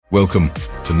Welcome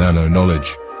to Nano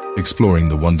Knowledge, exploring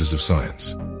the wonders of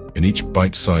science. In each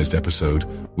bite-sized episode,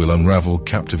 we'll unravel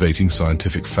captivating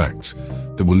scientific facts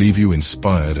that will leave you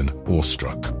inspired and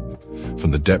awestruck.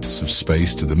 From the depths of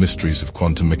space to the mysteries of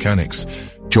quantum mechanics,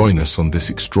 join us on this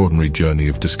extraordinary journey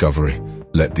of discovery.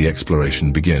 Let the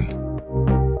exploration begin.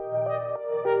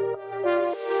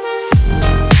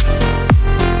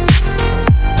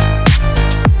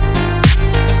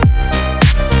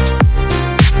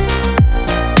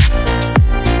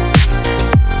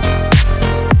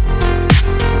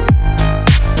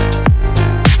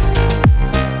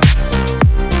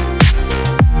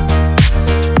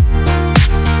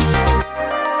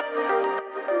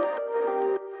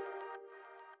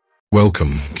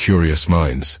 Welcome, curious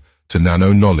minds, to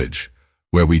Nano Knowledge,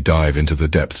 where we dive into the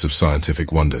depths of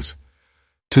scientific wonders.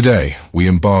 Today, we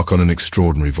embark on an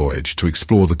extraordinary voyage to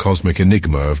explore the cosmic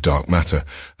enigma of dark matter,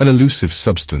 an elusive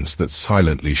substance that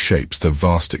silently shapes the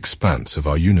vast expanse of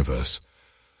our universe.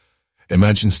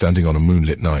 Imagine standing on a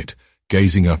moonlit night,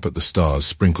 gazing up at the stars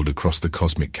sprinkled across the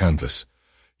cosmic canvas.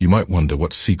 You might wonder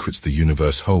what secrets the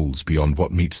universe holds beyond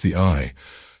what meets the eye.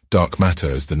 Dark matter,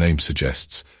 as the name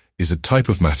suggests, is a type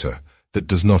of matter that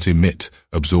does not emit,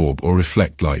 absorb, or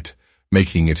reflect light,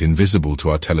 making it invisible to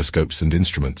our telescopes and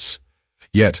instruments.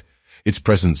 Yet, its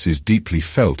presence is deeply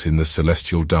felt in the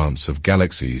celestial dance of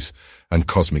galaxies and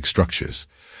cosmic structures.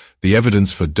 The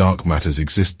evidence for dark matter's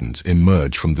existence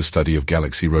emerged from the study of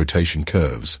galaxy rotation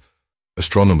curves.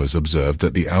 Astronomers observed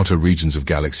that the outer regions of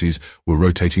galaxies were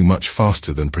rotating much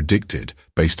faster than predicted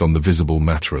based on the visible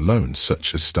matter alone,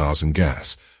 such as stars and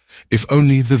gas. If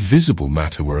only the visible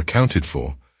matter were accounted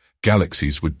for,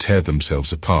 galaxies would tear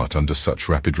themselves apart under such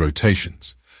rapid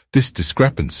rotations. This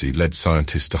discrepancy led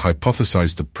scientists to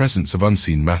hypothesize the presence of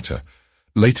unseen matter,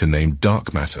 later named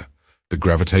dark matter. The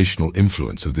gravitational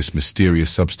influence of this mysterious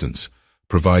substance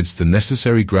provides the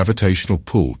necessary gravitational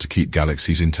pull to keep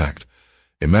galaxies intact.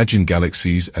 Imagine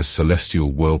galaxies as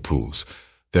celestial whirlpools,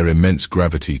 their immense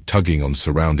gravity tugging on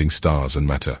surrounding stars and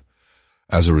matter.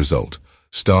 As a result,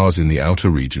 stars in the outer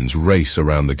regions race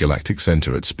around the galactic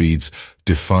center at speeds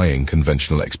defying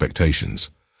conventional expectations.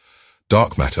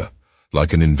 Dark matter,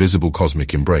 like an invisible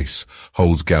cosmic embrace,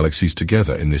 holds galaxies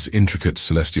together in this intricate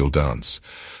celestial dance.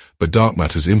 But dark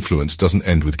matter's influence doesn't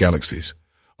end with galaxies.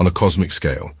 On a cosmic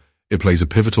scale, it plays a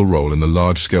pivotal role in the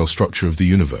large-scale structure of the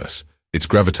universe. Its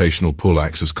gravitational pull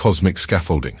acts as cosmic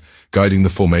scaffolding, guiding the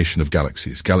formation of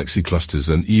galaxies, galaxy clusters,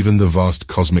 and even the vast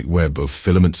cosmic web of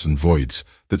filaments and voids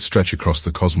that stretch across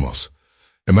the cosmos.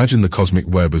 Imagine the cosmic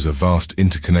web as a vast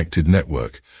interconnected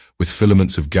network, with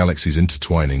filaments of galaxies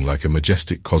intertwining like a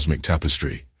majestic cosmic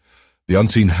tapestry. The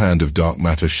unseen hand of dark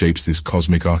matter shapes this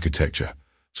cosmic architecture,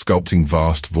 sculpting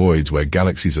vast voids where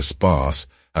galaxies are sparse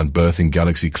and birthing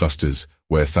galaxy clusters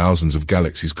where thousands of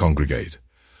galaxies congregate.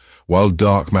 While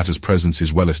dark matter's presence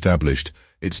is well established,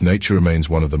 its nature remains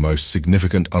one of the most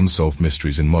significant unsolved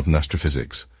mysteries in modern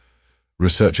astrophysics.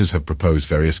 Researchers have proposed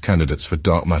various candidates for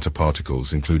dark matter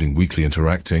particles, including weakly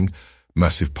interacting,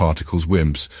 massive particles,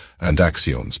 WIMPs, and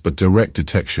axions, but direct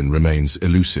detection remains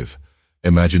elusive.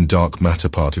 Imagine dark matter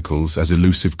particles as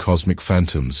elusive cosmic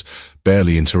phantoms,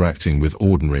 barely interacting with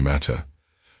ordinary matter.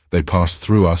 They pass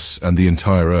through us and the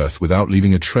entire Earth without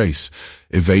leaving a trace,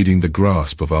 evading the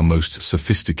grasp of our most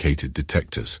sophisticated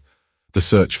detectors. The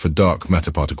search for dark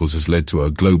matter particles has led to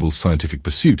a global scientific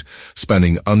pursuit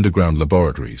spanning underground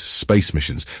laboratories, space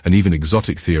missions, and even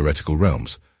exotic theoretical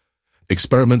realms.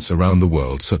 Experiments around the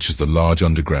world, such as the Large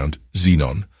Underground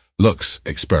Xenon, LUX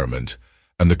experiment,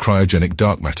 and the Cryogenic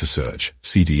Dark Matter Search,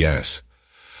 CDS,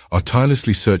 are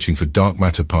tirelessly searching for dark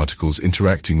matter particles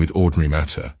interacting with ordinary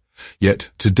matter. Yet,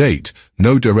 to date,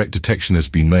 no direct detection has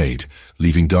been made,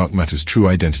 leaving dark matter's true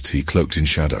identity cloaked in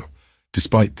shadow.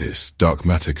 Despite this, dark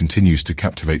matter continues to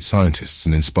captivate scientists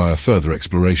and inspire further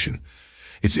exploration.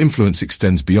 Its influence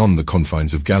extends beyond the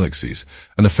confines of galaxies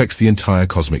and affects the entire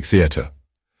cosmic theater.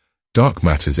 Dark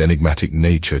matter's enigmatic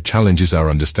nature challenges our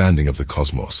understanding of the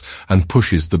cosmos and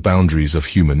pushes the boundaries of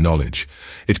human knowledge.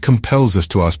 It compels us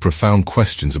to ask profound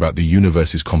questions about the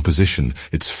universe's composition,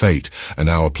 its fate, and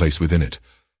our place within it.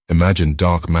 Imagine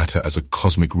dark matter as a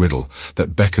cosmic riddle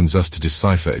that beckons us to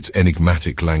decipher its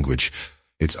enigmatic language.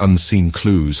 Its unseen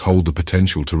clues hold the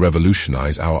potential to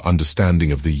revolutionize our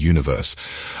understanding of the universe,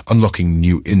 unlocking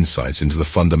new insights into the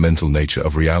fundamental nature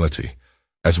of reality.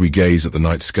 As we gaze at the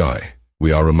night sky,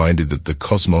 we are reminded that the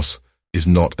cosmos is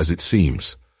not as it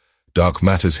seems. Dark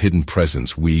matter's hidden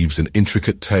presence weaves an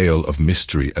intricate tale of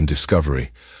mystery and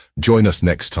discovery. Join us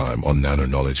next time on Nano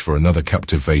Knowledge for another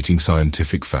captivating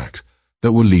scientific fact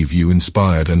that will leave you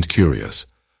inspired and curious.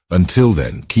 Until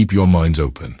then, keep your minds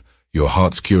open, your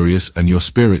hearts curious, and your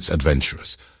spirits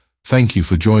adventurous. Thank you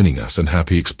for joining us and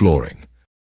happy exploring.